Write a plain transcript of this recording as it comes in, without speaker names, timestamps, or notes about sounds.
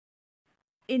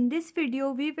In this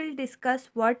video, we will discuss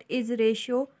what is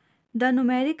ratio, the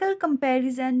numerical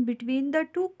comparison between the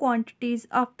two quantities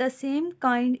of the same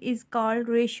kind is called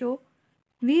ratio.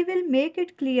 We will make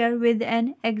it clear with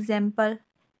an example.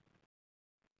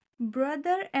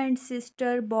 Brother and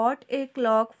sister bought a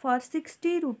clock for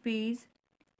 60 rupees.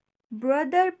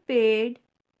 Brother paid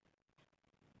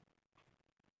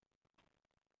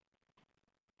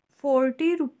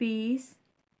 40 rupees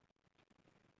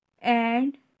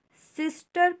and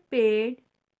sister paid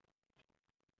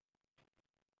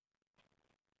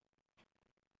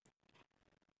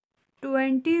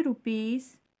 20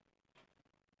 rupees.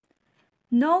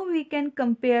 Now we can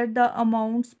compare the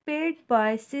amounts paid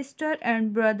by sister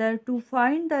and brother to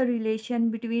find the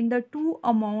relation between the two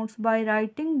amounts by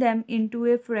writing them into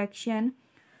a fraction.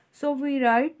 So we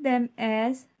write them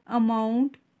as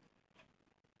amount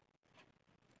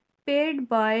paid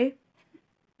by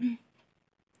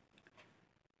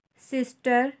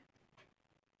sister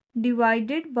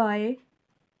divided by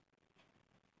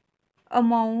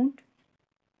amount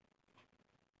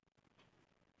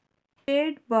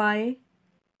paid by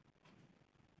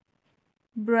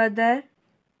brother,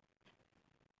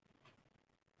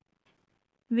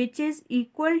 which is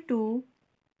equal to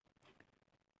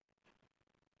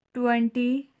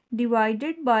 20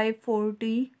 divided by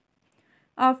 40.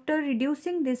 After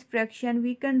reducing this fraction,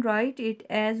 we can write it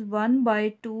as 1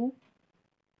 by 2.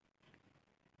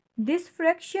 This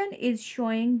fraction is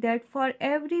showing that for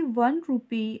every 1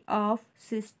 rupee of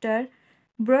sister,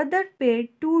 brother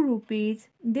paid 2 rupees.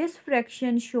 This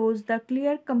fraction shows the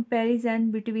clear comparison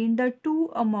between the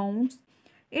two amounts.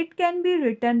 It can be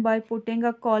written by putting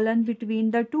a colon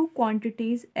between the two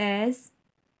quantities as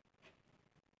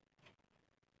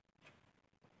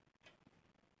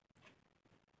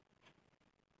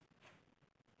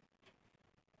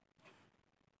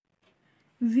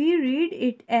we read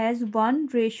it as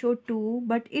 1:2,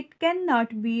 but it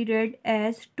cannot be read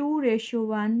as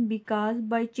 2:1 because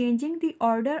by changing the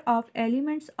order of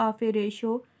elements of a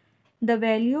ratio, the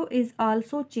value is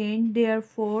also changed.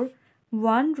 Therefore,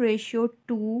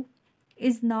 1:2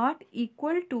 is not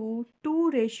equal to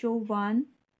 2:1.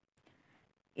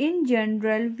 In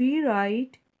general, we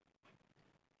write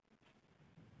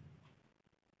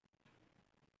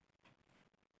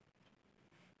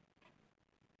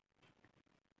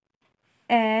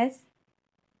as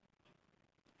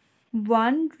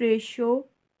 1:A/B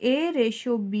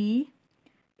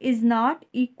is not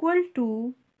equal to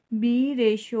B/A.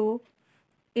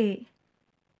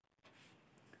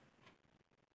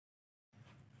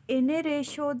 In a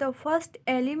ratio, the first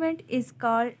element is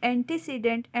called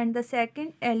antecedent and the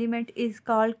second element is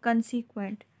called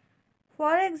consequent.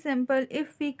 For example,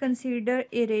 if we consider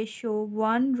a ratio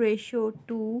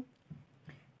 1:2,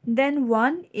 then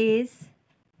 1 is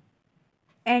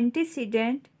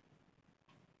antecedent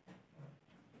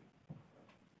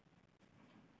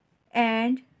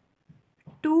and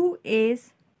 2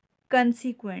 is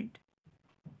consequent.